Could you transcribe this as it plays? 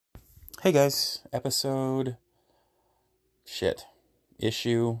Hey guys,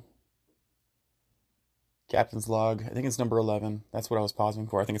 issue, Captain's Log. I think it's number 11. That's what I was pausing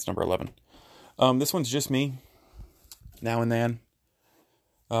for. I think it's number 11. This one's just me. Now and then.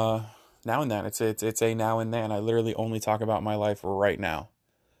 It's a now and then. I literally only talk about my life right now.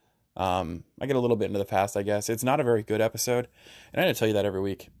 I get a little bit into the past, I guess. It's not a very good episode, and I had to tell you that every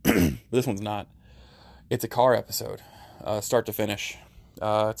week. But this one's not. It's a car episode, start to finish.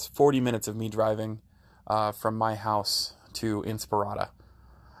 It's 40 minutes of me driving from my house to Inspirada,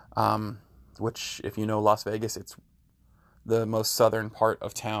 which, if you know Las Vegas, it's the most southern part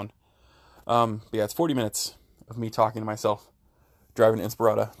of town. But yeah, it's 40 minutes of me talking to myself, driving to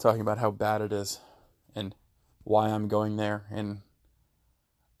Inspirada, talking about how bad it is and why I'm going there. And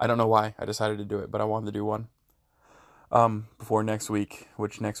I don't know why I decided to do it, but I wanted to do one before next week,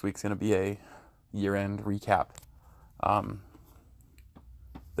 which next week's going to be a year-end recap.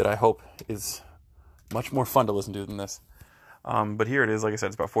 That I hope is much more fun to listen to than this. But here it is. Like I said,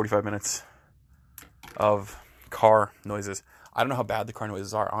 it's about 45 minutes of car noises. I don't know how bad the car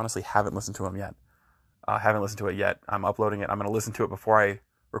noises are. Honestly, haven't listened to them yet. Haven't listened to it yet. I'm uploading it. I'm going to listen to it before I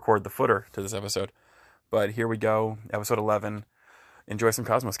record the footer to this episode. But here we go. Episode 11. Enjoy some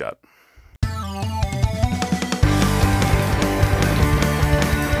Cosmoscott.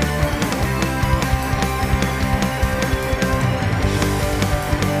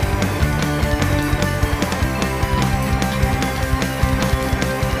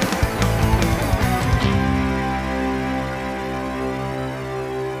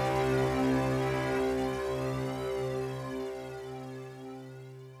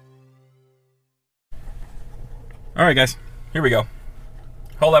 Alright guys, here we go.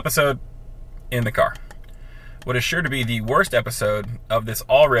 Whole episode in the car. What is sure to be the worst episode of this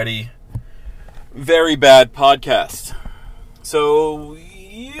already very bad podcast. So,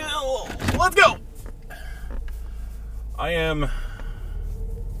 yeah, let's go! I am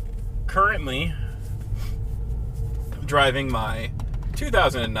currently driving my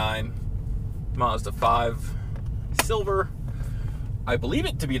 2009 Mazda 5 Silver. I believe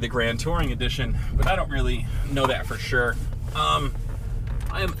it to be the Grand Touring Edition, but I don't really know that for sure. I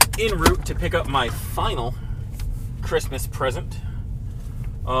am en route to pick up my final Christmas present.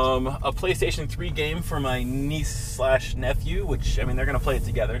 A PlayStation 3 game for my niece/nephew, which, I mean, they're going to play it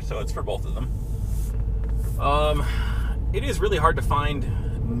together, so it's for both of them. It is really hard to find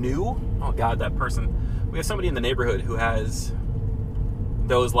new. Oh god, that person. We have somebody in the neighborhood who has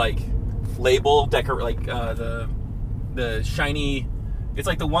those, like, label the shiny, it's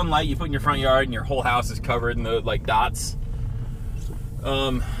like the one light you put in your front yard and your whole house is covered in the, like, dots.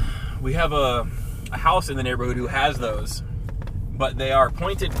 We have a house in the neighborhood who has those, but they are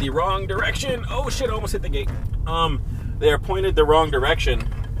pointed the wrong direction. Oh shit, I almost hit the gate. They are pointed the wrong direction,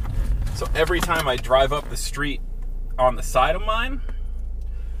 so every time I drive up the street on the side of mine,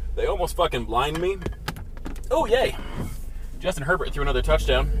 they almost fucking blind me. Oh yay, Justin Herbert threw another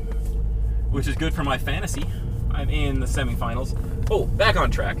touchdown, which is good for my fantasy. I'm in the semifinals. Oh, back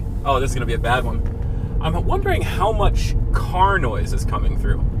on track. Oh, this is going to be a bad one. I'm wondering how much car noise is coming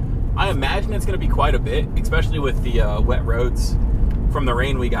through. I imagine it's going to be quite a bit, especially with the wet roads from the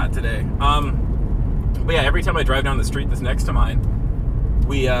rain we got today. But yeah, every time I drive down the street that's next to mine,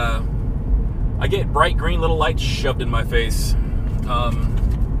 I get bright green little lights shoved in my face.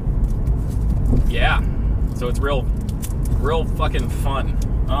 Yeah, so it's real fucking fun.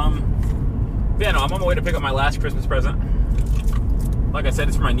 Yeah, no, I'm on my way to pick up my last Christmas present. Like I said,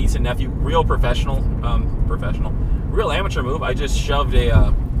 it's for my niece and nephew. Real professional, real amateur move. I just shoved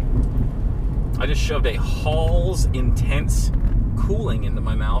a Hall's Intense Cooling into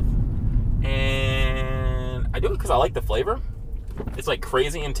my mouth, and I do it because I like the flavor. It's like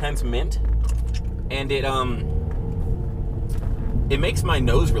crazy intense mint, and it makes my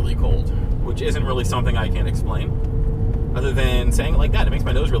nose really cold, which isn't really something I can explain. Other than saying it like that, it makes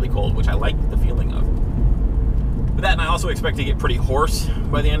my nose really cold, which I like the feeling of. But that, and I also expect to get pretty hoarse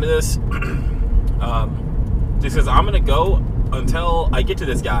by the end of this. Just because I'm going to go until I get to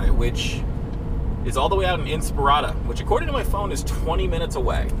this guy, which is all the way out in Inspirada, which according to my phone is 20 minutes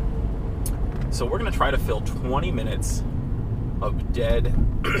away. So we're going to try to fill 20 minutes of dead,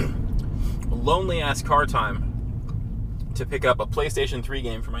 lonely-ass car time to pick up a PlayStation 3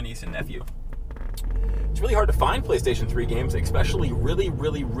 game for my niece and nephew. It's really hard to find PlayStation 3 games, especially really,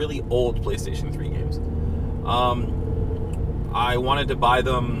 really, really old PlayStation 3 games. I wanted to buy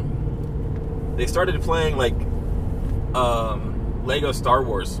them. They started playing, like, Lego Star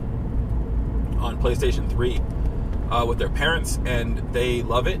Wars on PlayStation 3 with their parents, and they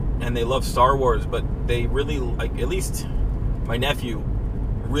love it, and they love Star Wars, but they really, like, at least my nephew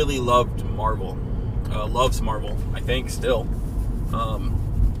really loved Marvel. Loves Marvel, I think, still.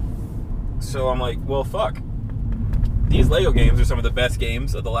 So I'm like, well, fuck. These Lego games are some of the best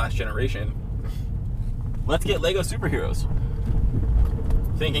games of the last generation. Let's get Lego Superheroes.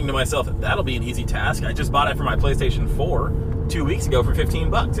 Thinking to myself, that'll be an easy task. I just bought it for my PlayStation 4 2 weeks ago for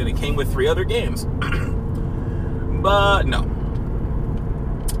 $15, and it came with 3 other games. But no.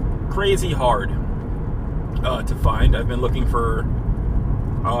 Crazy hard to find. I've been looking for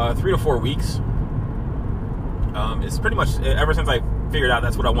 3 to 4 weeks. It's pretty much ever since I figured out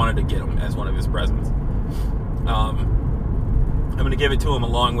that's what I wanted to get him as one of his presents. I'm going to give it to him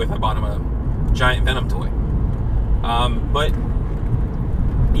along with, I bought him a giant Venom toy. But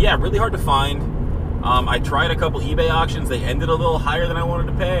yeah, really hard to find. I tried a couple eBay auctions. They ended a little higher than I wanted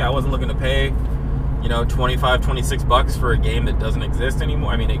to pay. I wasn't looking to pay, $25, $26 for a game that doesn't exist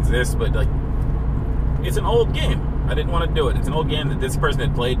anymore. I mean, it exists, but like, it's an old game. I didn't want to do it. It's an old game that this person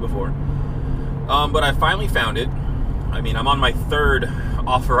had played before. But I finally found it. I mean, I'm on my 3rd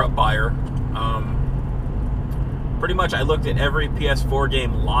OfferUp buyer. Pretty much I looked at every PS4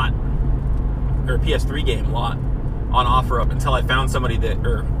 game lot, or PS3 game lot, on OfferUp until I found somebody that,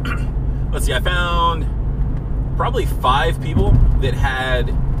 or let's see, I found probably 5 people that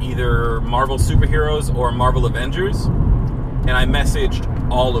had either Marvel Superheroes or Marvel Avengers, and I messaged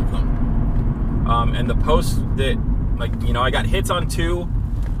all of them. And the posts that, like, I got hits on 2,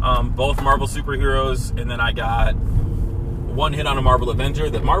 both Marvel Superheroes, and then I got 1 hit on a Marvel Avenger.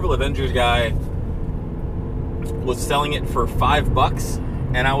 The Marvel Avengers guy was selling it for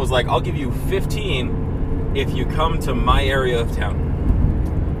 $5, and I was like, I'll give you 15 if you come to my area of town.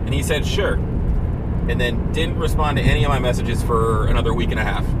 And he said, sure. And then didn't respond to any of my messages for another week and a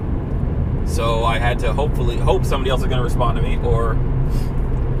half. So I had to hope somebody else is going to respond to me, or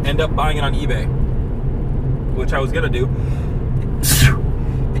end up buying it on eBay, which I was going to do.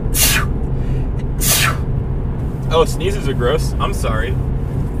 Oh, sneezes are gross. I'm sorry.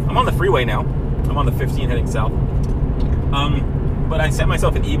 I'm on the freeway now. I'm on the 15 heading south. But I set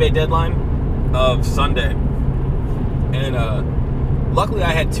myself an eBay deadline of Sunday. And luckily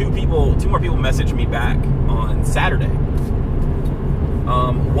I had 2 more people message me back on Saturday.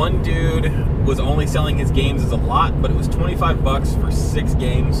 One dude was only selling his games as a lot, but it was $25 for 6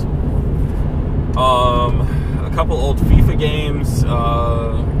 games. A couple old FIFA games,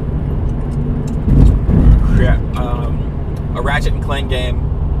 a Ratchet and Clank game,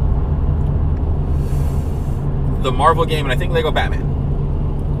 the Marvel game, and I think Lego Batman.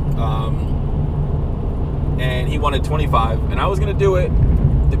 And he wanted 25, and I was gonna do it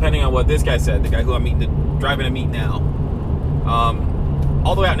depending on what this guy said, the guy who I'm driving to meet now,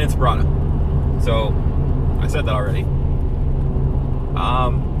 all the way out in Inspirata. So I said that already.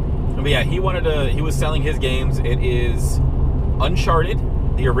 But yeah, he was selling his games. It is Uncharted,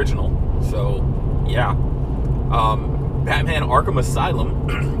 the original. So yeah, Batman Arkham Asylum,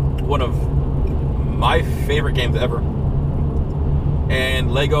 one of my favorite games ever,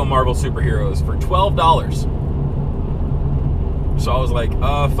 and Lego Marvel Superheroes for $12. So I was like,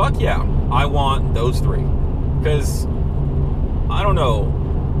 fuck yeah, I want those 3. Because, I don't know,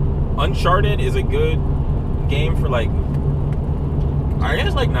 Uncharted is a good game for, like, I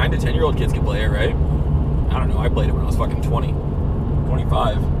guess like 9 to 10 year old kids can play it, right? I don't know, I played it when I was fucking 20,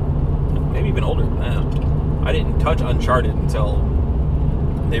 25, maybe even older than that. I didn't touch Uncharted until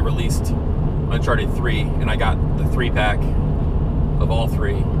they released Uncharted 3, and I got the 3-pack of all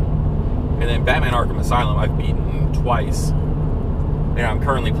 3. And then Batman Arkham Asylum I've beaten twice, and I'm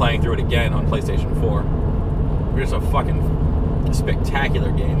currently playing through it again on PlayStation 4. It's a fucking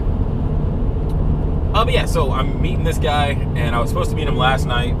spectacular game. But yeah, so I'm meeting this guy, and I was supposed to meet him last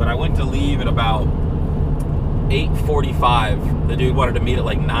night, but I went to leave at about 8:45. The dude wanted to meet at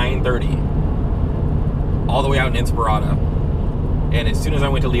like 9:30, all the way out in Inspirata. And as soon as I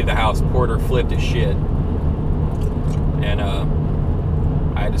went to leave the house, Porter flipped his shit, and I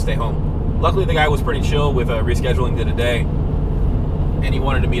had to stay home. Luckily, the guy was pretty chill with rescheduling to today, and he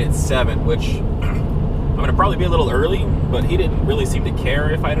wanted to meet at 7, which I'm going to probably be a little early, but he didn't really seem to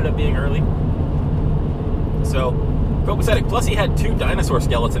care if I ended up being early. So, copacetic. Plus, he had 2 dinosaur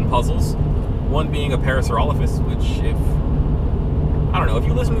skeleton puzzles, one being a Parasaurolophus, which, I don't know, if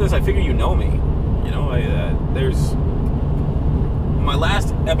you listen to this, I figure you know me. There's my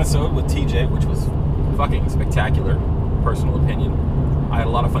last episode with TJ, which was fucking spectacular, personal opinion. I had a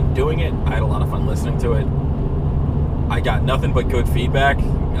lot of fun doing it. I had a lot of fun listening to it. I got nothing but good feedback.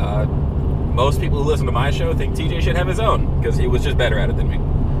 Most people who listen to my show think TJ should have his own, because he was just better at it than me.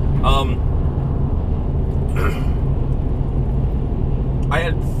 I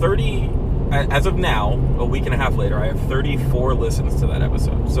had 30 as of now, a week and a half later, I have 34 listens to that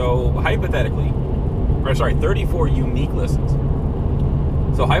episode. So hypothetically, 34 unique listens.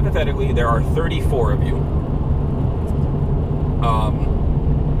 So hypothetically, there are 34 of you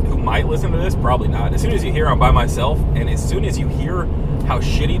who might listen to this. Probably not. As soon as you hear I'm by myself, and as soon as you hear how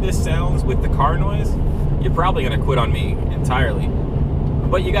shitty this sounds with the car noise, you're probably going to quit on me entirely.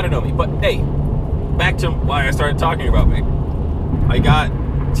 But you got to know me. But hey, back to why I started talking about me. I got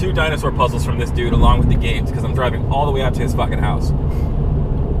 2 dinosaur puzzles from this dude along with the games because I'm driving all the way out to his fucking house.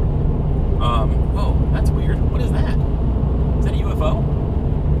 Oh, that's weird. What is that? Is that a UFO?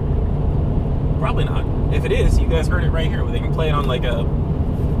 Probably not. If it is, you guys heard it right here. They can play it on like a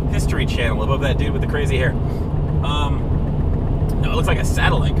History Channel above that dude with the crazy hair. No, it looks like a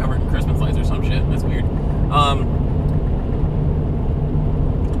satellite covered in Christmas lights or some shit. That's weird.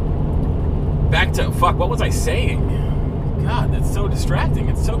 Back to, what was I saying? God, that's so distracting.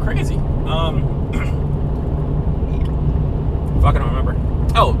 It's so crazy. I don't remember.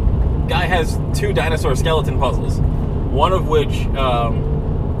 Oh, guy has 2 dinosaur skeleton puzzles. One of which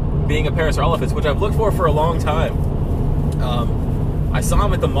being a Parasaurolophus, which I've looked for a long time. I saw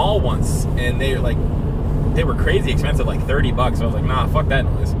them at the mall once, and they were crazy expensive, like $30. So I was like, nah, fuck that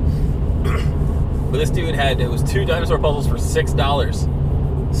noise. But this dude it was 2 dinosaur puzzles for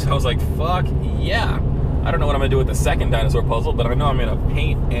 $6. So I was like, fuck yeah. I don't know what I'm going to do with the second dinosaur puzzle, but I know I'm going to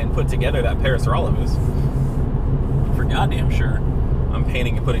paint and put together that Parasaurolophus. For goddamn sure, I'm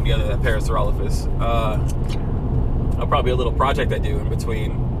painting and putting together that Parasaurolophus. I'll probably a little project I do in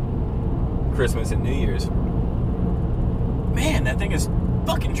between Christmas and New Year's. Man, that thing is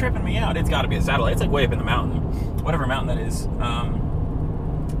fucking tripping me out. It's got to be a satellite. It's like way up in the mountain. Whatever mountain that is.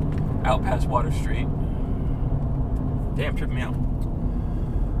 Out past Water Street. Damn, tripping me out.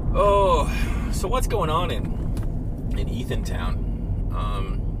 Oh, so what's going on in Ethantown?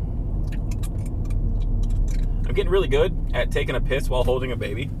 I'm getting really good at taking a piss while holding a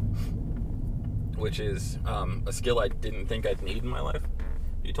baby, which is a skill I didn't think I'd need in my life.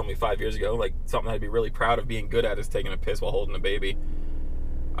 You told me 5 years ago, like, something I'd be really proud of being good at is taking a piss while holding a baby.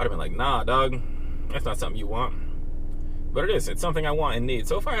 I'd have been like, nah, dog, that's not something you want. But it is. It's something I want and need.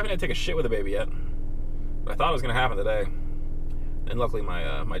 So far, I haven't had to take a shit with a baby yet. But I thought it was going to happen today. And luckily,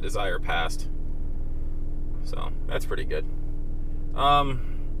 my desire passed. So, that's pretty good. Ow!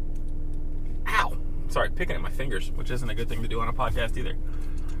 Sorry, picking at my fingers, which isn't a good thing to do on a podcast either.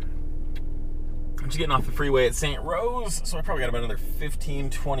 I'm just getting off the freeway at St. Rose, so I probably got about another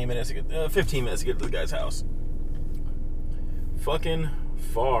 15 minutes to get to the guy's house. Fucking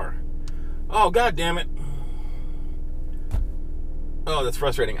far. Oh, god damn it. Oh, that's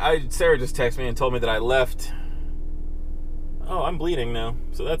frustrating. Sarah just texted me and told me that I left. Oh, I'm bleeding now,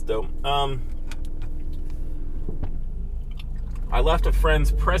 so that's dope. I left a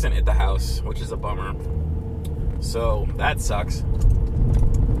friend's present at the house, which is a bummer. So, that sucks.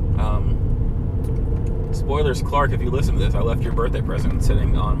 Spoilers, Clark, if you listen to this, I left your birthday present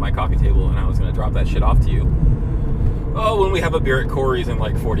sitting on my coffee table, and I was going to drop that shit off to you. Oh, when we have a beer at Corey's in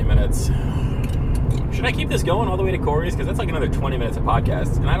like 40 minutes. Should I keep this going all the way to Corey's? Because that's like another 20 minutes of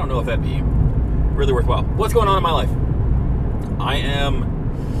podcast, and I don't know if that'd be really worthwhile. What's going on in my life?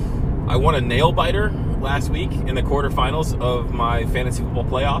 I won a nail biter last week in the quarterfinals of my fantasy football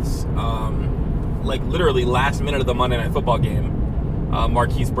playoffs. Like literally last minute of the Monday Night Football game,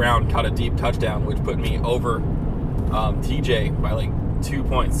 Marquise Brown caught a deep touchdown, which put me over TJ by like 2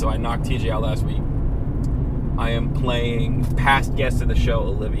 points. So I knocked TJ out last week. I am playing past guest of the show,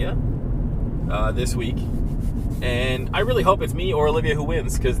 Olivia, this week. And I really hope it's me or Olivia who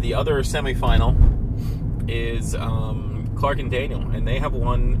wins, because the other semifinal is Clark and Daniel. And they have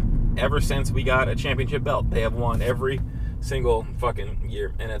won ever since we got a championship belt. They have won every single fucking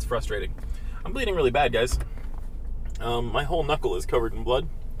year, and it's frustrating. I'm bleeding really bad, guys. My whole knuckle is covered in blood.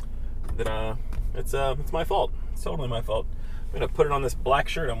 It's my fault. It's totally my fault. I'm gonna put it on this black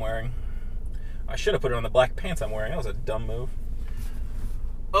shirt I'm wearing. I should have put it on the black pants I'm wearing. That was a dumb move.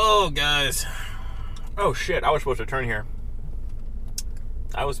 Oh, guys. Oh, shit. I was supposed to turn here.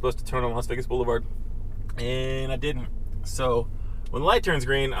 I was supposed to turn on Las Vegas Boulevard, and I didn't. So, when the light turns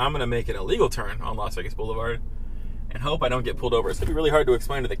green, I'm going to make an illegal turn on Las Vegas Boulevard and hope I don't get pulled over. It's going to be really hard to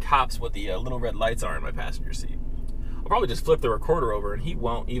explain to the cops what the little red lights are in my passenger seat. I'll probably just flip the recorder over, and he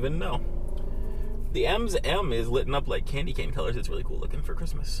won't even know. The M's M is lit up like candy cane colors. It's really cool looking for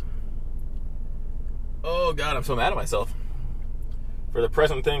Christmas. Oh, God, I'm so mad at myself for the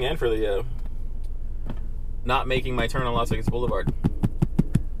present thing and for the not making my turn on Las Vegas Boulevard.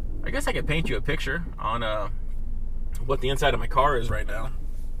 I guess I could paint you a picture on what the inside of my car is right now.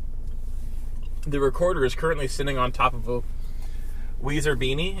 The recorder is currently sitting on top of Weezer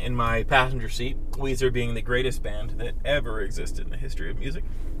beanie in my passenger seat. Weezer being the greatest band that ever existed in the history of music.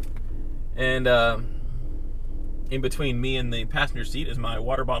 And in between me and the passenger seat is my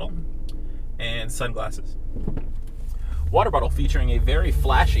water bottle and sunglasses. Water bottle featuring a very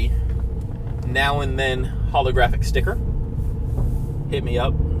flashy, now and then holographic sticker. Hit me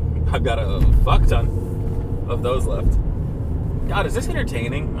up. I've got a fuck ton of those left. God, is this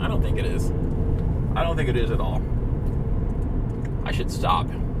entertaining? I don't think it is. I don't think it is at all. I should stop,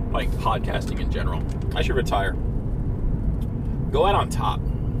 like, podcasting in general. I should retire. Go out on top.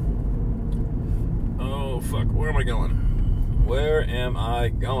 Oh, fuck. Where am I going? Where am I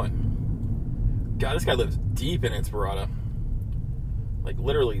going? God, this guy lives deep in Inspirada. Like,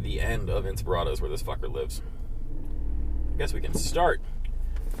 literally the end of Inspirada is where this fucker lives. I guess we can start.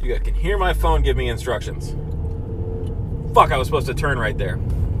 You guys can hear my phone give me instructions. Fuck, I was supposed to turn right there.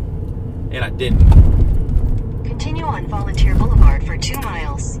 And I didn't. Continue on Volunteer Boulevard for 2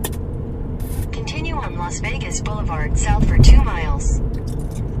 miles. Continue on Las Vegas Boulevard south for 2 miles.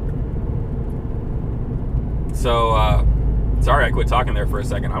 So, sorry I quit talking there for a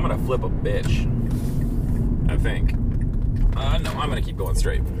second. I'm gonna flip a bitch. I think. No, I'm gonna keep going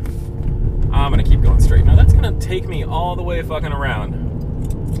straight. Now that's gonna take me all the way fucking around.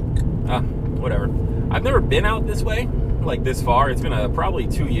 Whatever. I've never been out this way, like this far. It's been probably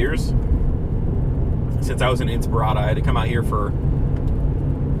 2 years since I was in Inspirada. I had to come out here for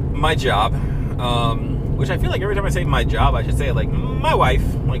my job, which I feel like every time I say my job, I should say it like my wife,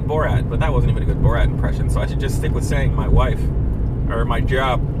 like Borat, but that wasn't even a good Borat impression, so I should just stick with saying my wife, or my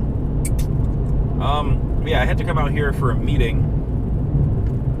job. Yeah, I had to come out here for a meeting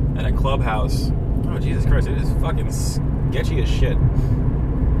at a clubhouse. Oh, Jesus Christ, it is fucking sketchy as shit.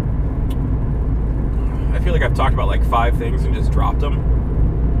 I feel like I've talked about like 5 things and just dropped them.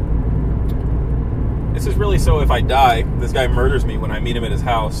 This is really so if I die, this guy murders me when I meet him at his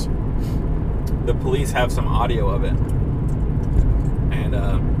house, the police have some audio of it. And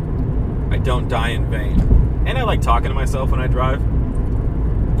I don't die in vain. And I like talking to myself when I drive.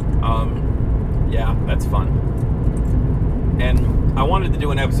 Yeah, that's fun. And I wanted to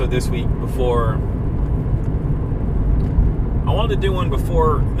do an episode this week before... I wanted to do one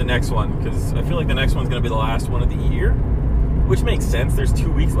before the next one, because I feel like the next one's going to be the last one of the year. Which makes sense. There's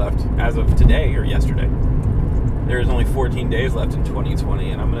 2 weeks left as of today or yesterday. There's only 14 days left in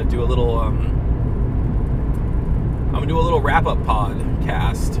 2020, and I'm going to do a little wrap-up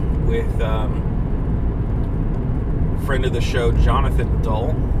podcast with friend of the show, Jonathan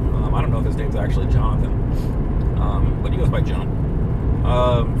Dull. I don't know if his name's actually Jonathan, but he goes by John.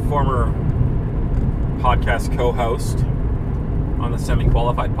 Former podcast co-host on the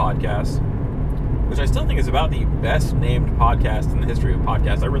Semi-Qualified podcast, which I still think is about the best named podcast in the history of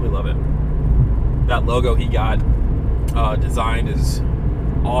podcasts. I really love it. That logo he got designed is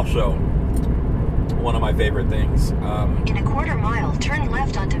also one of my favorite things. In a quarter mile, turn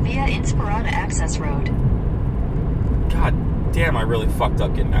left onto Via Inspirada Access Road. God damn, I really fucked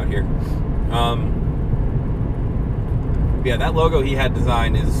up getting out here. Yeah, that logo he had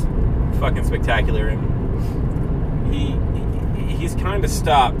designed is fucking spectacular, and he's kind of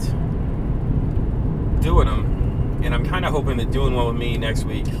stopped doing them, and I'm kind of hoping that doing one with me next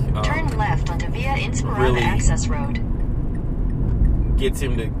week turn left onto Via Inspirada really Access Road gets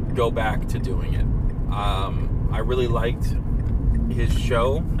him to go back to doing it. I really liked his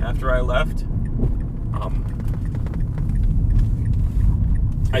show after I left.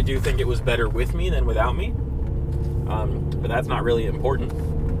 I do think it was better with me than without me, but that's not really important.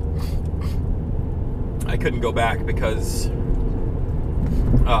 I couldn't go back because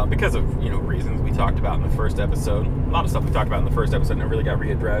of reasons we talked about in the first episode. A lot of stuff we talked about in the first episode never really got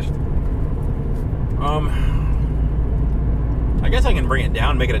readdressed. I guess I can bring it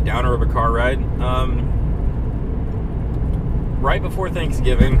down, make it a downer of a car ride. Right before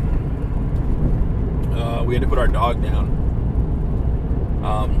Thanksgiving, we had to put our dog down.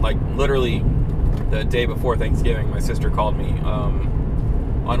 Like literally the day before Thanksgiving, my sister called me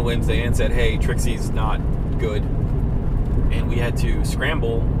on Wednesday and said, "Hey, Trixie's not good," and we had to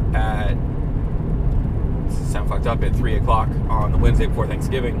scramble at sound fucked up at 3 o'clock on the Wednesday before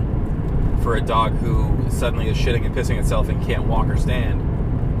Thanksgiving for a dog who suddenly is shitting and pissing itself and can't walk or stand,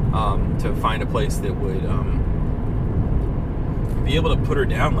 to find a place that would be able to put her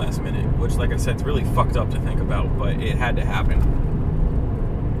down last minute, which, like I said, it's really fucked up to think about, but it had to happen.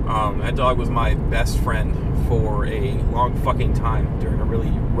 That dog was my best friend for a long fucking time during a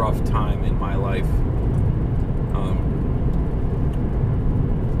really rough time in my life.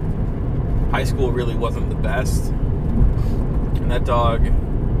 High school really wasn't the best, and that dog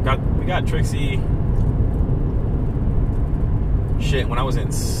we got Trixie shit, when I was in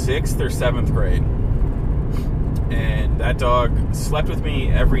 6th or 7th grade. And that dog slept with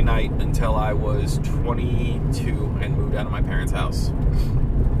me every night until I was 22 and moved out of my parents' house.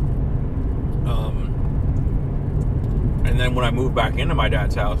 And then when I moved back into my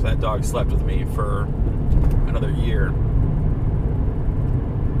dad's house, that dog slept with me for another year.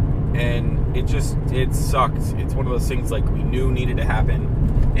 And it sucked. It's one of those things like we knew needed to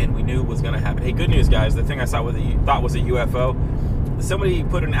happen, and we knew was going to happen. Hey, good news, guys. The thing I thought was a UFO, somebody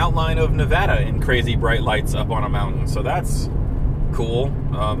put an outline of Nevada in crazy bright lights up on a mountain. So that's cool.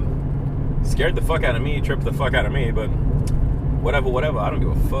 Scared the fuck out of me, tripped the fuck out of me, but whatever. I don't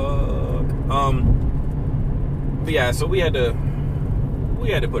give a fuck. But yeah, so we had to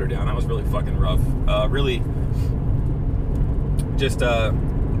put her down. That was really fucking rough. Really just a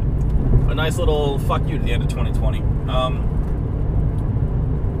nice little fuck you to the end of 2020.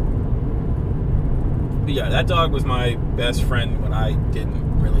 But yeah, that dog was my best friend when I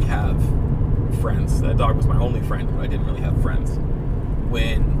didn't really have friends. That dog was my only friend when I didn't really have friends.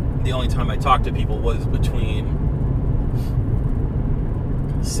 When the only time I talked to people was between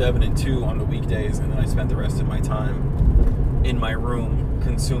 7 and 2 on the weekdays, and then I spent the rest of my time in my room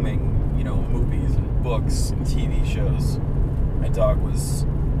consuming, movies and books and TV shows. My dog was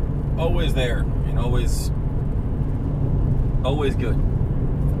always there and always good.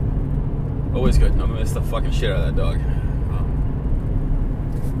 Always good. I'm gonna miss the fucking shit out of that dog.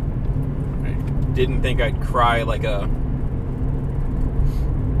 I didn't think I'd cry like a...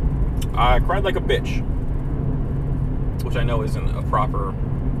 I cried like a bitch, which I know isn't a proper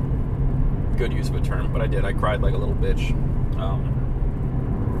good use of a term, but I did. I cried like a little bitch.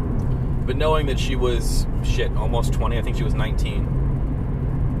 But knowing that she was, almost 20, I think she was 19,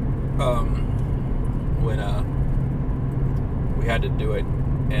 when we had to do it,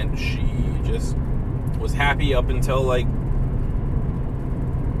 and she just was happy up until, like,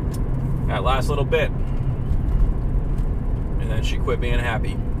 that last little bit. And then she quit being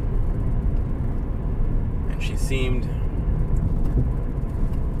happy. And she seemed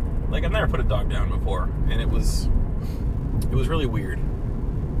like I've never put a dog down before, and it was really weird.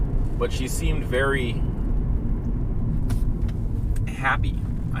 But she seemed very happy.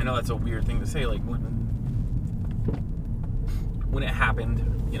 I know that's a weird thing to say, like when it happened,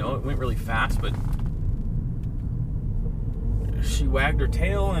 it went really fast, but she wagged her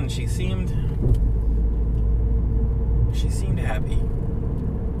tail and she seemed happy.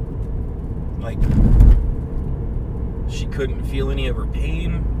 Like she couldn't feel any of her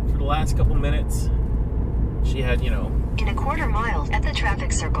pain for the last couple minutes. She had, In a quarter mile at the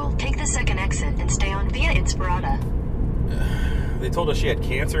traffic circle, take the second exit and stay on Via Inspirata. They told us she had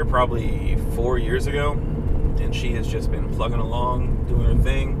cancer probably 4 years ago, and she has just been plugging along, doing her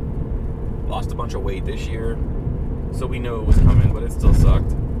thing. Lost a bunch of weight this year, so we knew it was coming, but it still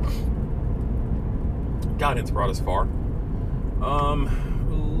sucked. God, Inspirata's far.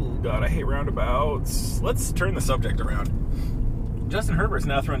 God, I hate roundabouts. Let's turn the subject around. Justin Herbert's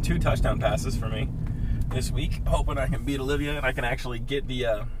now thrown 2 touchdown passes for me this week, hoping I can beat Olivia and I can actually get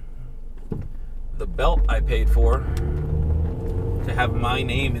the belt I paid for to have my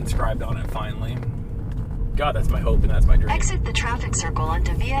name inscribed on it finally. God, that's my hope and that's my dream. Exit the traffic circle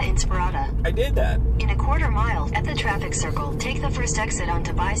onto Via Inspirata. I did that. In a quarter mile at the traffic circle, take the first exit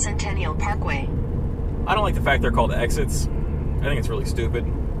onto Bicentennial Parkway. I don't like the fact they're called exits. I think it's really stupid.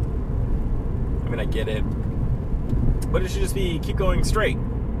 I mean, I get it, but it should just be keep going straight.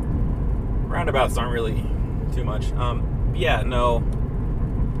 Roundabouts aren't really too much. Yeah, no.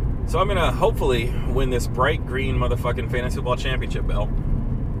 So I'm gonna hopefully win this bright green motherfucking fantasy football championship belt.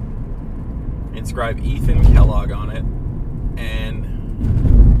 Inscribe Ethan Kellogg on it, and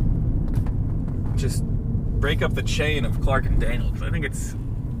just break up the chain of Clark and Daniel, because I think it's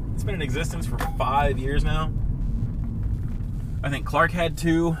been in existence for 5 years now. I think Clark had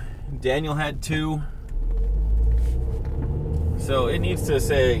 2, Daniel had 2. So it needs to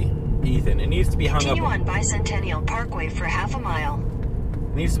say Ethan. It needs to be hung Continue up on Bicentennial Parkway for half a mile.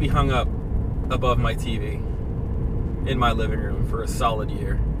 It needs to be hung up above my TV in my living room for a solid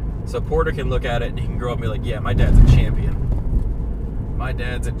year. So Porter can look at it and he can grow up and be like, yeah, my dad's a champion. My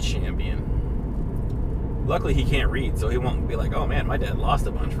dad's a champion. Luckily, he can't read, so he won't be like, oh man, my dad lost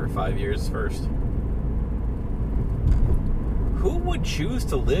a bunch for 5 years first. Who would choose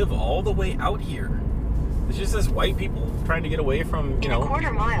to live all the way out here? It's just this white people trying to get away from, In a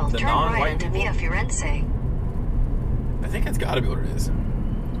quarter mile, the turn right non-white onto people. Via Firenze. I think that's got to be what it is.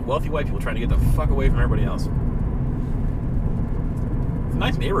 Wealthy white people trying to get the fuck away from everybody else. It's a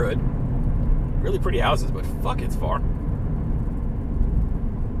nice neighborhood. Really pretty houses, but fuck, it's far.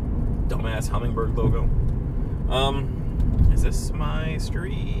 Dumbass Hummingbird logo. Is this my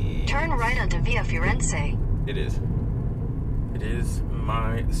street? Turn right onto Via Firenze. It is. It is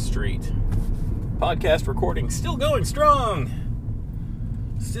my street. Podcast recording still going strong.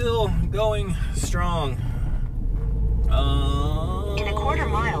 Still going strong. In a quarter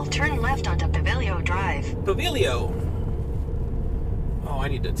mile, turn left onto Pavilio Drive. Pavilio. Oh, I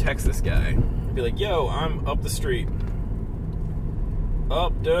need to text this guy. Be like, yo, I'm up the street.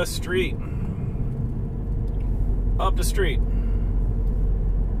 Up the street. Up the street.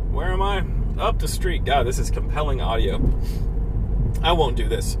 Where am I? Up the street. God, this is compelling audio. I won't do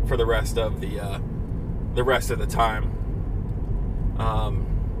this for the rest of the rest of the time.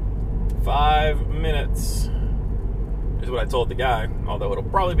 5 minutes is what I told the guy. Although it'll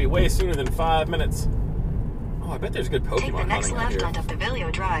probably be way sooner than 5 minutes. Oh, I bet there's good Pokemon Take the next hunting out left here. onto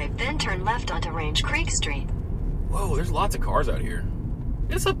Pavilio Drive, then turn left onto Range Creek Street. Whoa, there's lots of cars out here.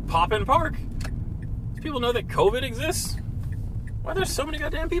 It's a pop-in park. Do people know that COVID exists? Why are there so many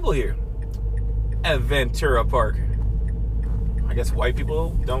goddamn people here? At Ventura Park. I guess white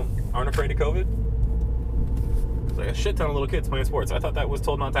people aren't afraid of COVID? There's like a shit ton of little kids playing sports. I thought that was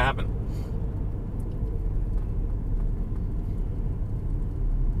told not to happen.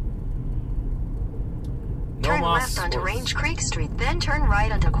 No Turn moss left onto or- Range Creek Street, then turn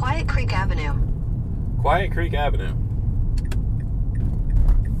right onto Quiet Creek Avenue. Quiet Creek Avenue.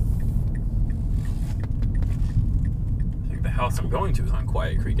 I think the house I'm going to is on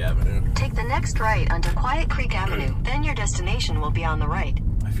Quiet Creek Avenue. Take the next right onto Quiet Creek Avenue, then your destination will be on the right.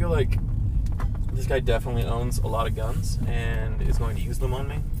 I feel like this guy definitely owns a lot of guns and is going to use them on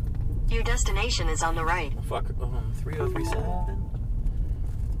me. Your destination is on the right. Fuck, 3037?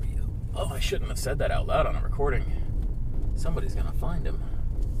 Oh, I shouldn't have said that out loud on a recording. Somebody's gonna find him.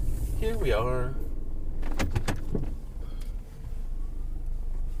 Here we are.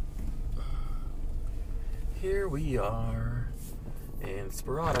 Here we are.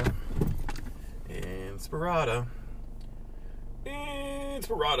 Inspirata. Inspirata.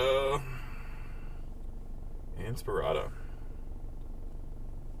 Inspirata. Inspirata.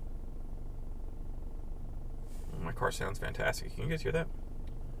 My car sounds fantastic. Can you guys hear that?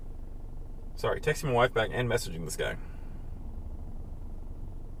 Sorry, texting my wife back and messaging this guy.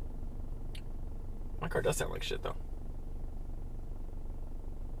 My car does sound like shit, though.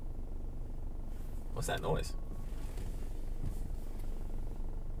 What's that noise?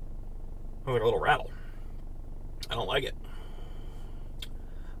 Sounds like a little rattle. I don't like it.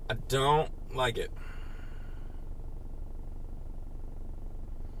 I don't like it.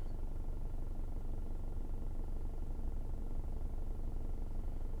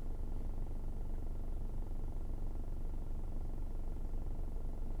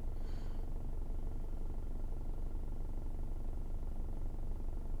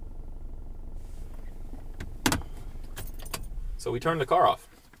 So we turned the car off.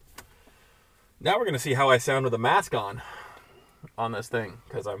 Now we're going to see how I sound with a mask on this thing,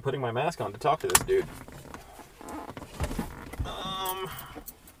 because I'm putting my mask on to talk to this dude.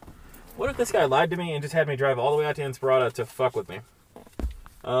 What if this guy lied to me and just had me drive all the way out to Inspirata to fuck with me?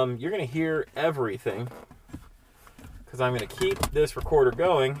 You're going to hear everything, because I'm going to keep this recorder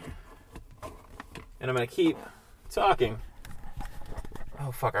going, and I'm going to keep talking.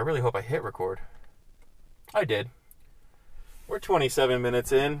 Oh, fuck, I really hope I hit record. I did. We're 27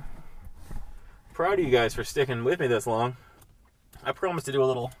 minutes in. Proud of you guys for sticking with me this long. I promised to do a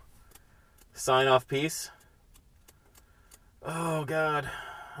little sign-off piece. Oh, God.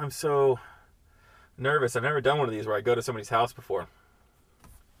 I'm so nervous. I've never done one of these where I go to somebody's house before.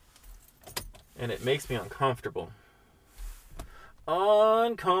 And it makes me uncomfortable.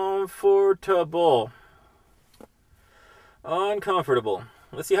 Uncomfortable. Uncomfortable.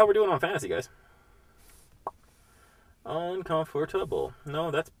 Let's see how we're doing on fantasy, guys. Uncomfortable. No,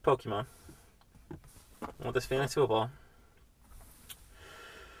 that's Pokemon. I want this fantasy football.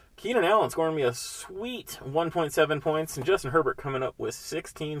 Keenan Allen scoring me a sweet 1.7 points, and Justin Herbert coming up with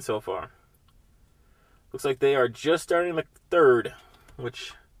 16 so far. Looks like they are just starting the third,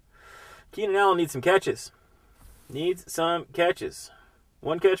 which Keenan Allen needs some catches. Needs some catches.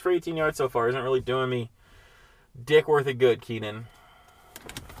 One catch for 18 yards so far isn't really doing me dick worth of good, Keenan.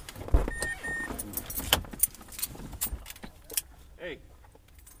 Hey.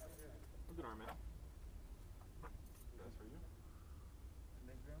 Good arm, man. That's for you.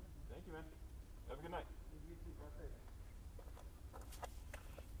 Thank you, man. Have a good night.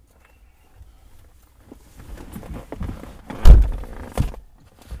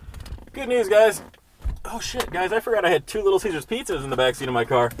 Good news, guys. Oh, shit, guys. I forgot I had 2 Little Caesars pizzas in the backseat of my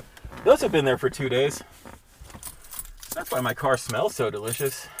car. Those have been there for 2 days. That's why my car smells so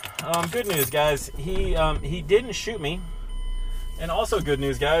delicious. Good news, guys. He didn't shoot me. And also good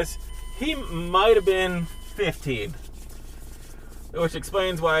news, guys. He might have been 15. Which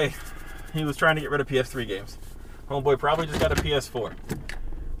explains why he was trying to get rid of PS3 games. Homeboy probably just got a PS4.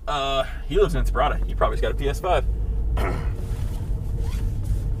 He lives in Inspirata. He probably just got a PS5.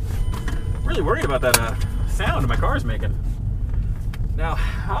 Really worried about that sound my car's making. Now,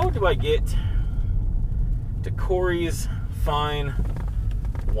 how do I get to Corey's Fine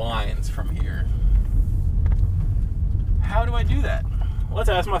Wines from here? How do I do that? Let's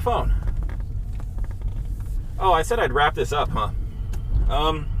ask my phone. Oh, I said I'd wrap this up, huh?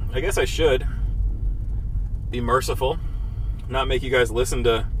 I guess I should be merciful, not make you guys listen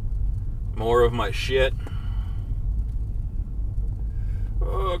to more of my shit.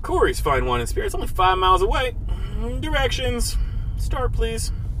 Corey's Fine Wine and Spirits, only 5 miles away. Directions. Start,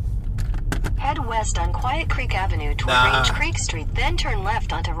 please. Head west on Quiet Creek Avenue toward Range Creek Street, then turn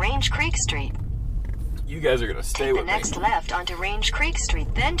left onto Range Creek Street. You guys are going to stay Take with the next me. left onto Range Creek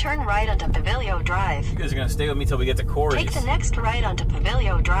Street, then turn right onto Pavilio Drive. You guys are going to stay with me till we get to Corey's. Take the next right onto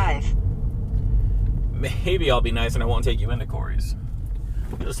Pavilio Drive. Maybe I'll be nice and I won't take you into Corey's.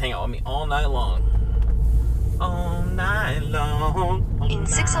 You'll just hang out with me all night long. All night long. In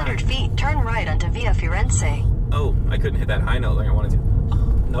 600 feet, turn right onto Via Firenze. Oh, I couldn't hit that high note like I wanted to.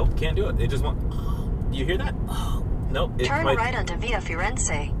 Nope, can't do it. It just won't. Do you hear that? Nope. Turn right onto Via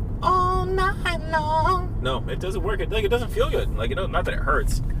Firenze. All night long. No, it doesn't work. It doesn't feel good. Like, not that it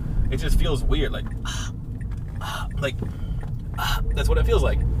hurts. It just feels weird. That's what it feels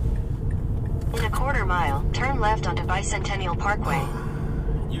like. In a quarter mile, turn left onto Bicentennial Parkway.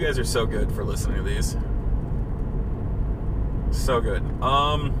 You guys are so good for listening to these. So good.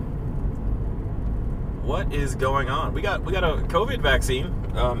 What is going on? We got a COVID vaccine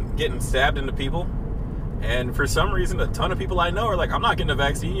getting stabbed into people, and for some reason a ton of people I know are like, I'm not getting a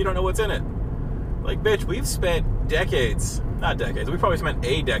vaccine, you don't know what's in it. Like, bitch, we've spent we probably spent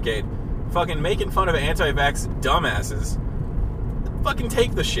a decade fucking making fun of anti-vax dumbasses. Fucking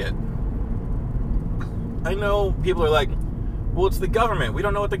take the shit. I know people are like, well, it's the government, we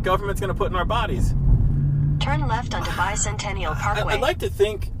don't know what the government's gonna put in our bodies. Turn left onto Bicentennial Parkway. I'd like to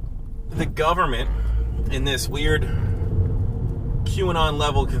think the government, in this weird QAnon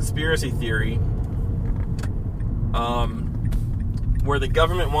level conspiracy theory, where the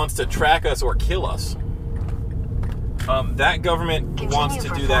government wants to track us or kill us, that government wants to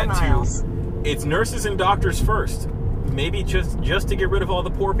do that miles. too. It's nurses and doctors first. Maybe just to get rid of all the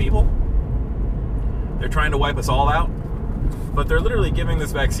poor people. They're trying to wipe us all out. But they're literally giving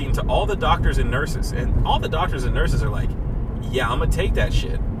this vaccine to all the doctors and nurses. And all the doctors and nurses are like, yeah, I'm going to take that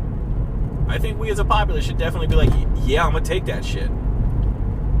shit. I think we as a populace should definitely be like, yeah, I'm going to take that shit.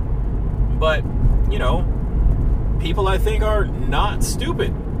 But, people I think are not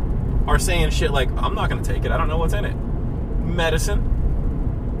stupid are saying shit like, I'm not going to take it. I don't know what's in it. Medicine's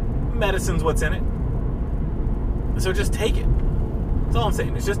what's in it. So just take it. That's all I'm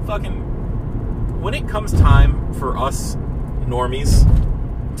saying. It's just fucking... When it comes time for us normies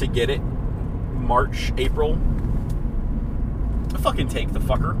to get it, March, April, fucking take the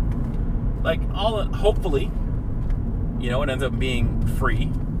fucker. Like, hopefully, it ends up being free.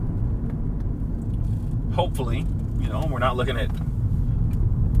 Hopefully, we're not looking at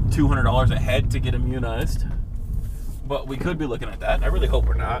 $200 a head to get immunized. But we could be looking at that. I really hope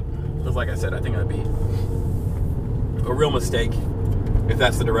we're not. Because like I said, I think that'd be a real mistake if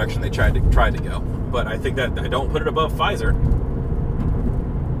that's the direction they tried to go. But I think that I don't put it above Pfizer.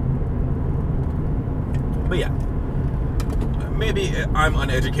 But yeah, maybe I'm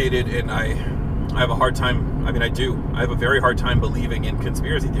uneducated and I have a hard time. I mean, I do. I have a very hard time believing in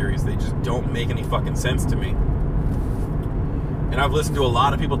conspiracy theories. They just don't make any fucking sense to me. And I've listened to a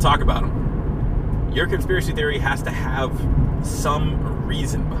lot of people talk about them. Your conspiracy theory has to have some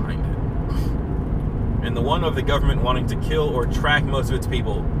reason behind it. And the one of the government wanting to kill or track most of its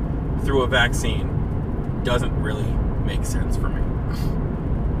people through a vaccine doesn't really make sense for me.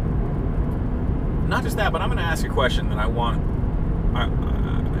 Not just that, but I'm going to ask a question that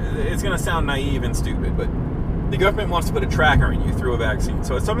it's going to sound naive and stupid, but the government wants to put a tracker in you through a vaccine.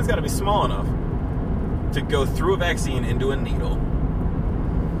 So something's got to be small enough to go through a vaccine into a needle.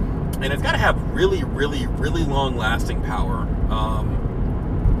 And it's got to have really, really, really long-lasting power.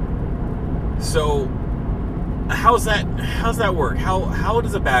 So how's that work? How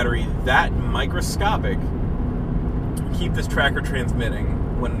does a battery that microscopic keep this tracker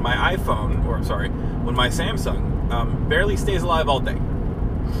transmitting when my when my Samsung barely stays alive all day?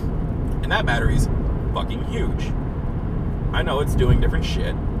 And that battery's fucking huge. I know it's doing different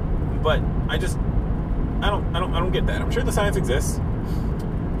shit, but I don't get that. I'm sure the science exists.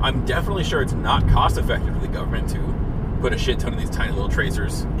 I'm definitely sure it's not cost effective for the government to put a shit ton of these tiny little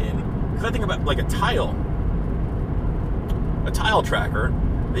tracers in. Because I think about like a tile tracker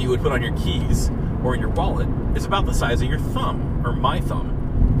that you would put on your keys or in your wallet is about the size of your thumb, or my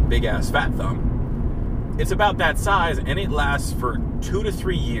thumb, big ass fat thumb. It's about that size, and it lasts for 2 to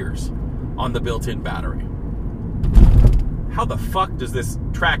 3 years on the built-in battery. How the fuck does this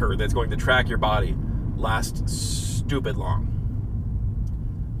tracker that's going to track your body last stupid long?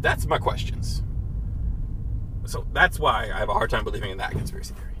 That's my questions. So that's why I have a hard time believing in that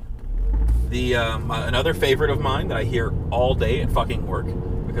conspiracy theory. Another favorite of mine that I hear all day at fucking work,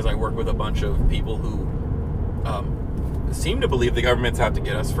 because I work with a bunch of people who seem to believe the government's out to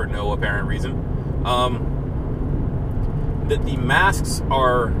get us for no apparent reason, that the masks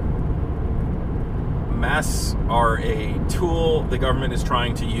are a tool the government is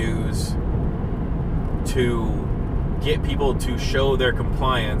trying to use to get people to show their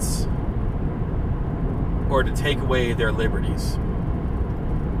compliance or to take away their liberties.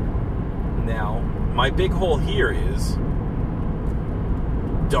 Now, my big hole here is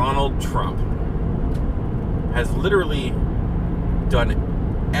Donald Trump has literally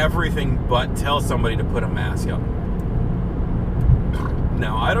done everything but tell somebody to put a mask up.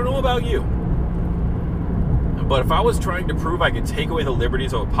 Now, I don't know about you, but if I was trying to prove I could take away the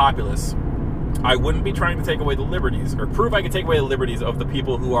liberties of a populace, I wouldn't be trying to take away the liberties, or prove I could take away the liberties of the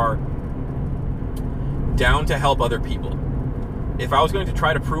people who are down to help other people. If I was going to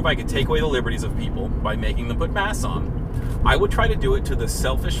try to prove I could take away the liberties of people by making them put masks on, I would try to do it to the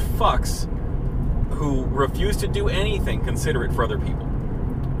selfish fucks who refuse to do anything considerate for other people.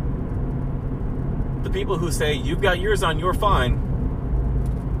 The people who say, you've got yours on, you're fine,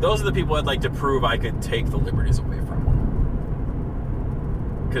 those are the people I'd like to prove I could take the liberties away from.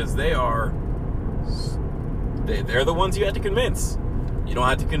 Because they're the ones you have to convince. You don't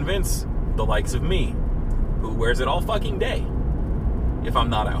have to convince the likes of me, who wears it all fucking day if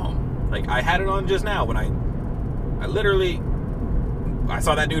I'm not at home. Like, I had it on just now when I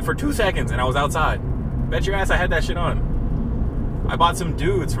saw that dude for 2 seconds and I was outside. Bet your ass I had that shit on. I bought some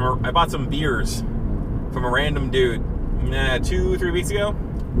beers from a random dude 2-3 weeks ago.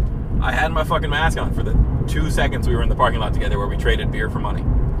 I had my fucking mask on for the 2 seconds we were in the parking lot together where we traded beer for money.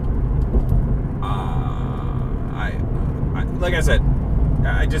 Like I said,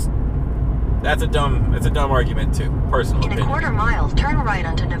 it's a dumb argument too, personal opinion. In a quarter mile, turn right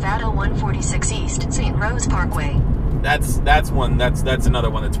onto Nevada 146 East, St. Rose Parkway. That's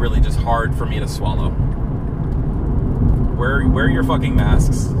another one that's really just hard for me to swallow. Wear your fucking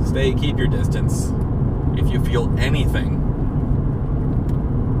masks. Keep your distance. If you feel anything,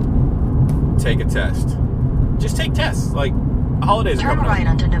 take a test. Just take tests. Like, holidays are coming up. Turn right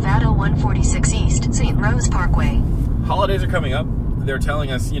onto Nevada 146 East, St. Rose Parkway. Holidays are coming up. They're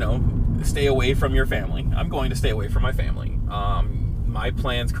telling us, stay away from your family. I'm going to stay away from my family. My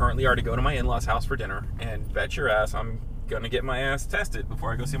plans currently are to go to my in-laws' house for dinner, and bet your ass I'm going to get my ass tested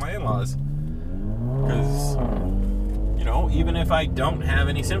before I go see my in-laws. Because, even if I don't have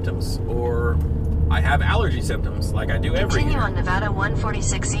any symptoms, or I have allergy symptoms like I do every year. Continue on Nevada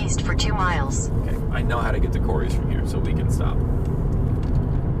 146 East for 2 miles. Okay, I know how to get to Corey's from here, so we can stop.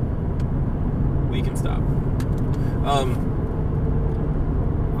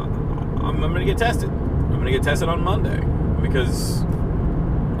 I'm going to get tested. I'm going to get tested on Monday because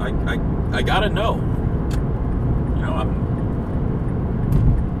I got to know. I'm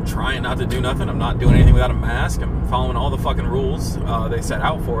trying not to do nothing. I'm not doing anything without a mask. I'm following all the fucking rules they set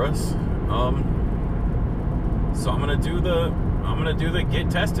out for us. So I'm gonna do the get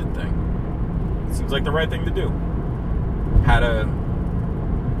tested thing. Seems like the right thing to do. Had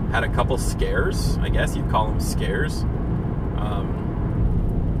a couple scares, I guess you'd call them scares.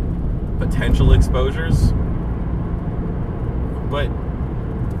 Potential exposures. But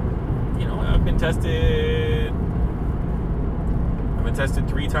I've been tested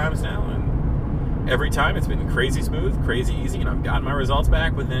 3 times now, and every time it's been crazy smooth, crazy easy, and I've gotten my results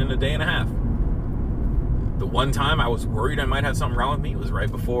back within a day and a half. The one time I was worried I might have something wrong with me was right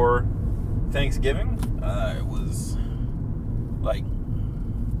before Thanksgiving. It was like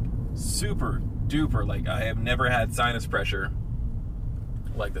super duper, like I have never had sinus pressure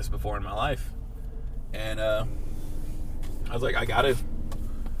like this before in my life. And I was like, I gotta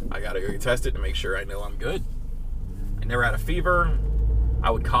go get tested to make sure I know I'm good. I never had a fever. I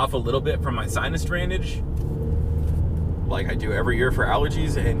would cough a little bit from my sinus drainage, like I do every year for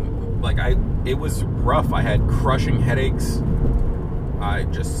allergies, and it was rough. I had crushing headaches. I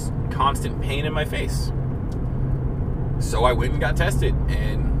just constant pain in my face. So I went and got tested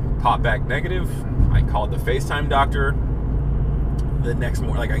and popped back negative. I called the FaceTime doctor the next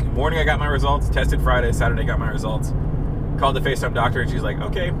morning. Morning I got my results. Tested Friday, Saturday got my results. Called the FaceTime doctor, and she's like,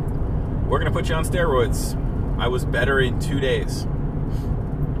 okay, we're going to put you on steroids. I was better in 2 days.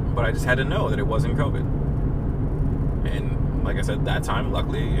 But I just had to know that it wasn't COVID. And like I said, that time,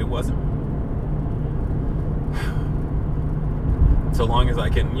 luckily, it wasn't. So long as I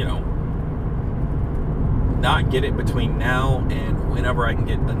can, not get it between now and whenever I can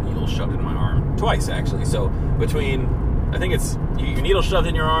get a needle shoved in my arm. Twice, actually. So between, I think it's, your needle shoved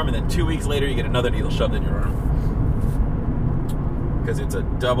in your arm, and then 2 weeks later you get another needle shoved in your arm. Because it's a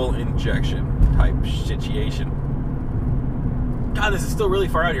double injection type situation. God, this is still really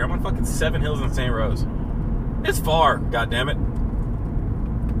far out here. I'm on fucking Seven Hills and St. Rose. It's far, goddammit.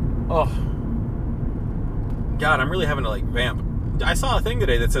 Oh. God, I'm really having to, vamp. I saw a thing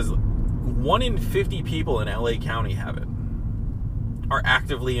today that says 1 in 50 people in LA County have it. Are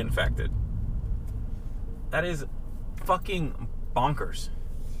actively infected. That is fucking bonkers.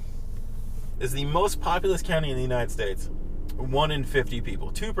 It's the most populous county in the United States. 1 in 50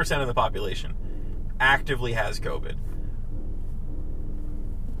 people. 2% of the population actively has COVID.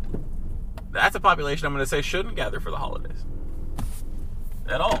 That's a population I'm going to say shouldn't gather for the holidays.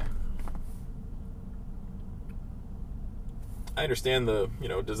 At all. I understand the,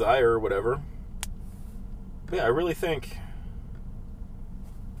 desire or whatever. But yeah, I really think...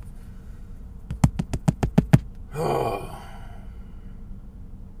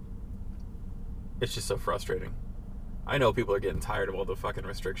 It's just so frustrating. I know people are getting tired of all the fucking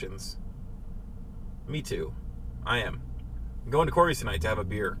restrictions. Me too. I am. I'm going to Corey's tonight to have a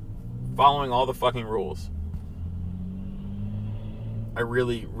beer. Following all the fucking rules. I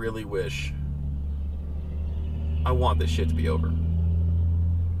really, really wish. I want this shit to be over.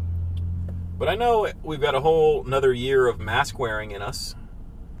 But I know we've got a whole another year of mask wearing in us.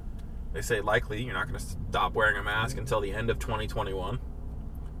 They say likely you're not going to stop wearing a mask until the end of 2021.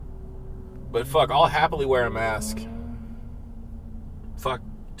 But fuck, I'll happily wear a mask. Fuck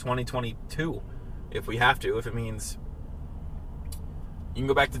 2022 if we have to, if it means you can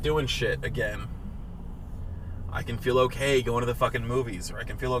go back to doing shit again. I can feel okay going to the fucking movies, or I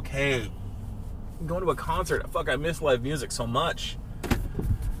can feel okay going to a concert. Fuck, I miss live music so much.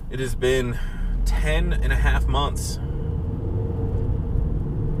 It has been 10 and a half months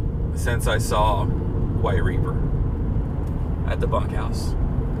since I saw White Reaper at the Bunkhouse.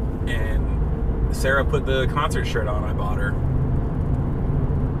 And Sarah put the concert shirt on I bought her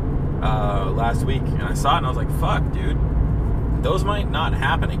last week, and I saw it and I was like, fuck, dude, those might not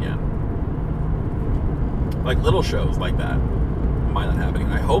happen again. Little shows like that might not happen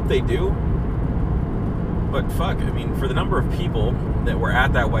again. I hope they do. But fuck, I mean, for the number of people that were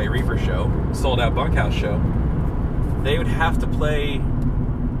at that White Reaper show, sold out Bunkhouse show, they would have to play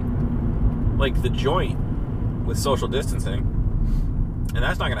The Joint with social distancing. And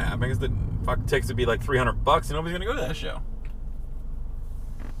that's not gonna happen because the fuck tickets would be $300 and nobody's gonna go to that show.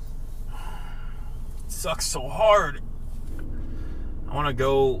 It sucks so hard. I wanna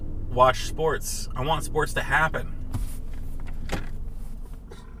go watch sports. I want sports to happen.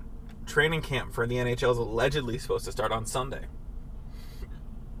 Training camp for the NHL is allegedly supposed to start on Sunday.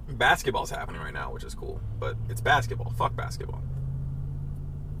 Basketball's happening right now, which is cool. But it's basketball. Fuck basketball.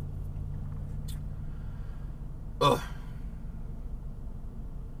 Ugh.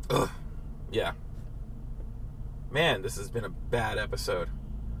 Yeah. Man, this has been a bad episode.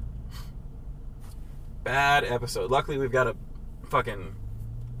 Bad episode. Luckily, we've got a fucking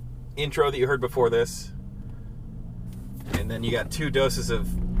intro that you heard before this. And then you got 2 doses of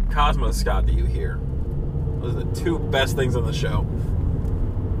Cosmo Scott that you hear. Those are the 2 best things on the show.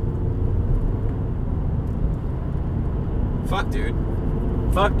 Fuck, dude.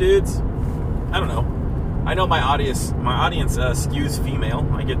 Fuck, dudes. I don't know. I know my audience skews female.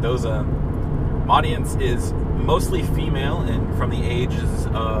 I get those. My audience is mostly female and from the ages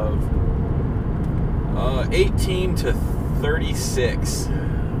of 18 to 36.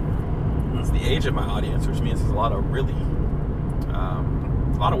 That's the age of my audience, which means there's a lot of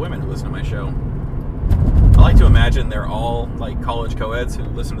women who listen to my show. I like to imagine they're all college co-eds who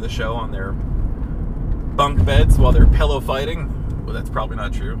listen to the show on their bunk beds while they're pillow fighting. Well, that's probably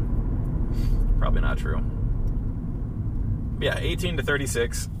not true. Probably not true. But yeah, 18 to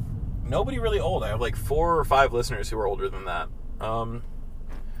 36. Nobody really old. I have 4 or 5 listeners who are older than that.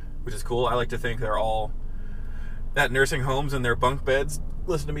 Which is cool. I like to think they're all at nursing homes in their bunk beds,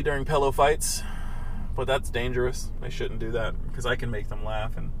 listen to me during pillow fights. But that's dangerous. I shouldn't do that because I can make them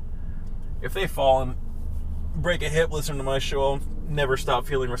laugh. And if they fall and break a hip listening to my show, I'll never stop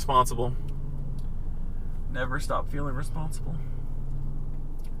feeling responsible. Never stop feeling responsible.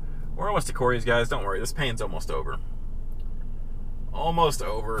 We're almost to Corey's, guys. Don't worry. This pain's almost over. Almost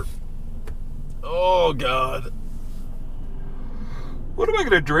over. Oh, God. What am I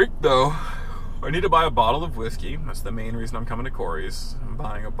going to drink, though? I need to buy a bottle of whiskey. That's the main reason I'm coming to Corey's. I'm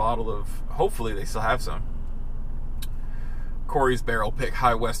buying a bottle of... Hopefully they still have some. Corey's Barrel Pick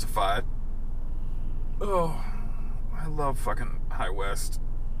High West 5. Oh, I love fucking High West.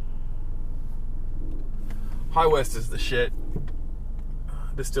 High West is the shit.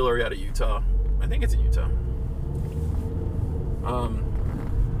 Distillery out of Utah. I think it's in Utah.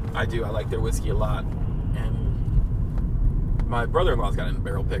 I like their whiskey a lot. And my brother-in-law's got in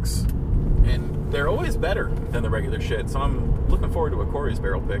barrel picks. And they're always better than the regular shit. So I'm looking forward to a Corey's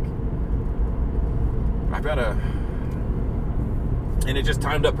Barrel Pick. I've got a... And it just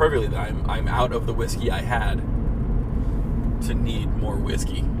timed up perfectly that I'm out of the whiskey I had to need more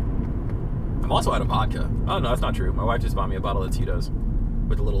whiskey. I'm also out of vodka. Oh, no, that's not true. My wife just bought me a bottle of Tito's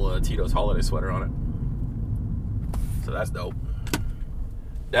with a little Tito's holiday sweater on it. So that's dope.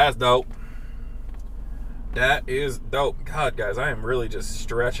 That's dope. That is dope. God, guys, I am really just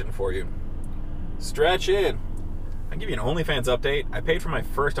stretching for you. Stretch in. I'll give you an OnlyFans update. I paid for my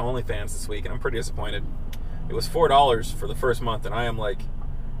first OnlyFans this week, and I'm pretty disappointed. It was $4 for the first month, and I am, like,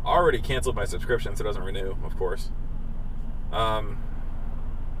 already canceled my subscription, so it doesn't renew, of course. But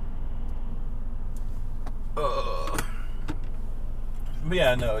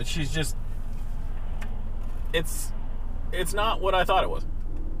yeah, no, she's just... It's not what I thought it was.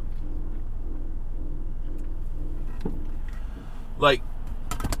 Like,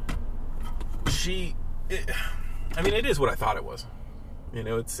 it is what I thought it was. You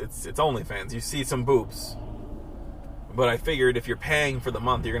know, it's OnlyFans. You see some boobs. But I figured if you're paying for the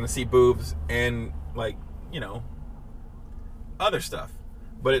month, you're going to see boobs and, like, you know, other stuff.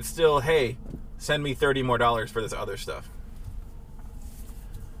 But it's still, hey, send me $30 more for this other stuff.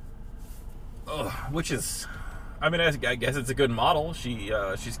 Ugh, which is, I mean, I guess it's a good model.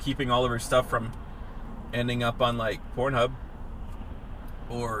 She's keeping all of her stuff from ending up on, like, Pornhub.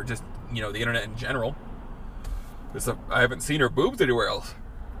 Or just, you know, the internet in general. I haven't seen her boobs anywhere else.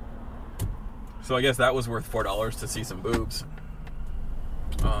 So I guess that was worth $4 to see some boobs.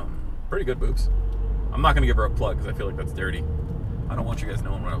 Pretty good boobs. I'm not going to give her a plug because I feel like that's dirty. I don't want you guys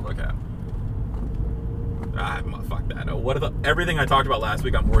knowing what I look at. Fuck that. Everything I talked about last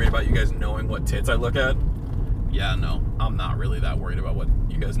week, I'm worried about you guys knowing what tits I look at. Yeah, no. I'm not really that worried about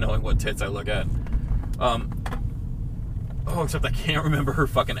you guys knowing what tits I look at. Except I can't remember her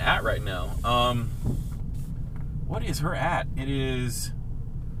fucking at right now. What is her at? It is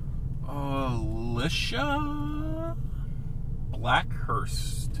Alicia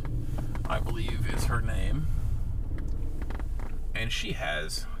Blackhurst, I believe is her name. And she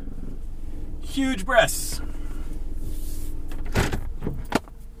has huge breasts.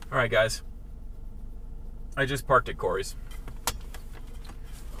 Alright, guys. I just parked at Corey's.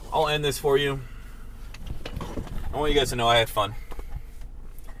 I'll end this for you. I want you guys to know I had fun.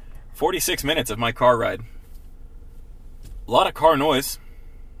 46 minutes of my car ride. A lot of car noise,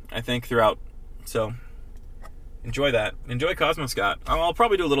 I think, throughout. So, enjoy that. Enjoy Cosmo Scott. I'll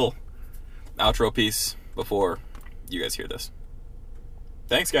probably do a little outro piece before you guys hear this.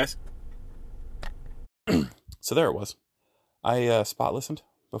 Thanks, guys. So there it was. I spot listened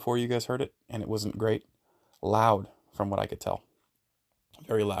before you guys heard it, and it wasn't great. Loud, from what I could tell.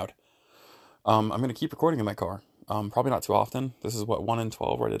 Very loud. I'm going to keep recording in my car. Probably not too often. This is 1 in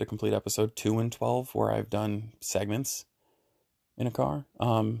 12 where I did a complete episode. 2 in 12 where I've done segments in a car.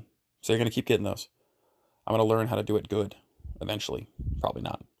 So you're going to keep getting those. I'm going to learn how to do it good eventually. Probably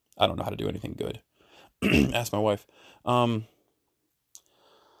not. I don't know how to do anything good. Ask my wife.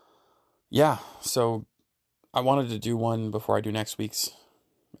 Yeah, so I wanted to do one before I do next week's.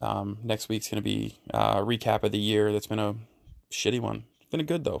 Next week's going to be a recap of the year. That's been a shitty one. It's been a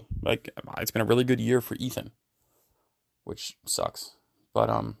good, though. Like, it's been a really good year for Ethan. Which sucks.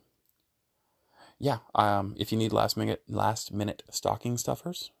 But, yeah. If you need last minute stocking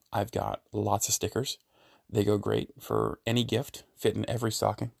stuffers, I've got lots of stickers. They go great for any gift, fit in every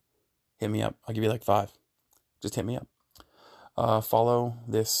stocking. Hit me up. I'll give you like 5. Just hit me up. Follow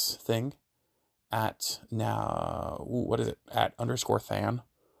this thing at now, what is it? At _Than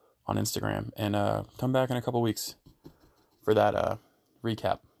on Instagram. And come back in a couple weeks for that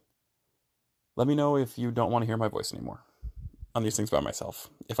recap. Let me know if you don't want to hear my voice anymore on these things by myself.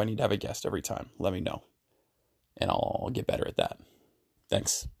 If I need to have a guest every time, let me know. And I'll get better at that.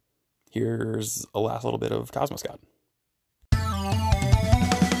 Thanks. Here's a last little bit of Cosmo Scott.